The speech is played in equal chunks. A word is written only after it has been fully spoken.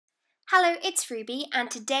Hello, it's Ruby,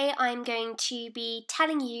 and today I'm going to be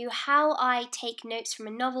telling you how I take notes from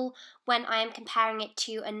a novel when I am comparing it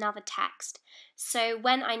to another text. So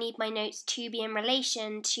when I need my notes to be in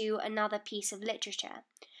relation to another piece of literature.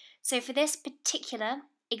 So for this particular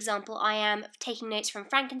example, I am taking notes from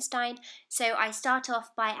Frankenstein, so I start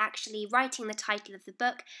off by actually writing the title of the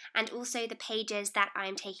book and also the pages that I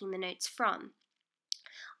am taking the notes from.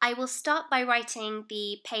 I will start by writing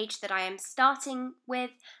the page that I am starting with,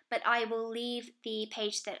 but I will leave the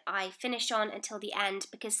page that I finish on until the end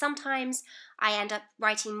because sometimes I end up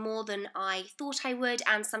writing more than I thought I would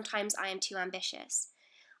and sometimes I am too ambitious.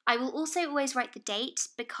 I will also always write the date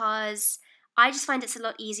because I just find it's a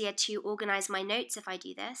lot easier to organise my notes if I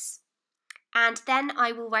do this. And then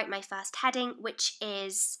I will write my first heading, which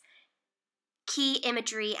is key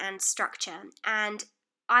imagery and structure. And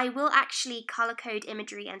I will actually colour code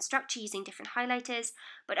imagery and structure using different highlighters,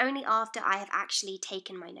 but only after I have actually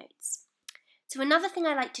taken my notes. So another thing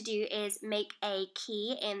I like to do is make a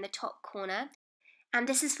key in the top corner, and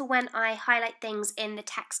this is for when I highlight things in the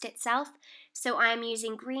text itself. So I am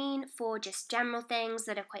using green for just general things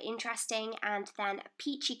that are quite interesting, and then a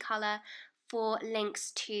peachy colour for links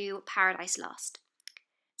to Paradise Lost.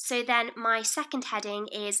 So then my second heading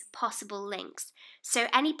is possible links. So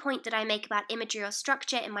any point that I make about imagery or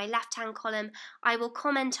structure in my left-hand column, I will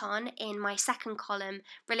comment on in my second column,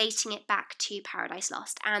 relating it back to Paradise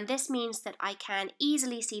Lost. And this means that I can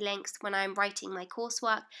easily see links when I'm writing my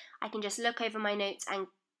coursework. I can just look over my notes and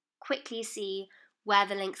quickly see where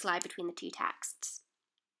the links lie between the two texts.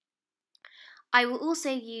 I will also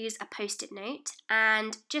use a post-it note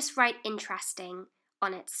and just write interesting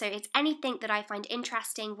on it. So it's anything that I find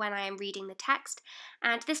interesting when I am reading the text,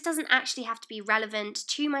 and this doesn't actually have to be relevant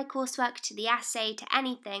to my coursework, to the essay, to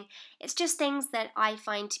anything. It's just things that I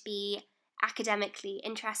find to be academically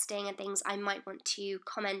interesting and things I might want to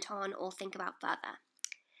comment on or think about further.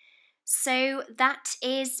 So that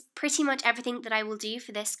is pretty much everything that I will do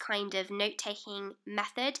for this kind of note-taking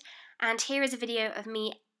method, and here is a video of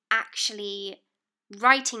me actually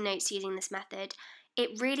writing notes using this method.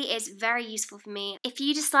 It really is very useful for me. If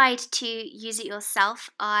you decide to use it yourself,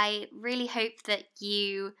 I really hope that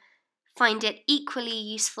you find it equally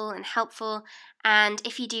useful and helpful, and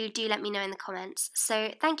if you do let me know in the comments.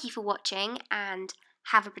 So thank you for watching and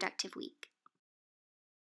have a productive week.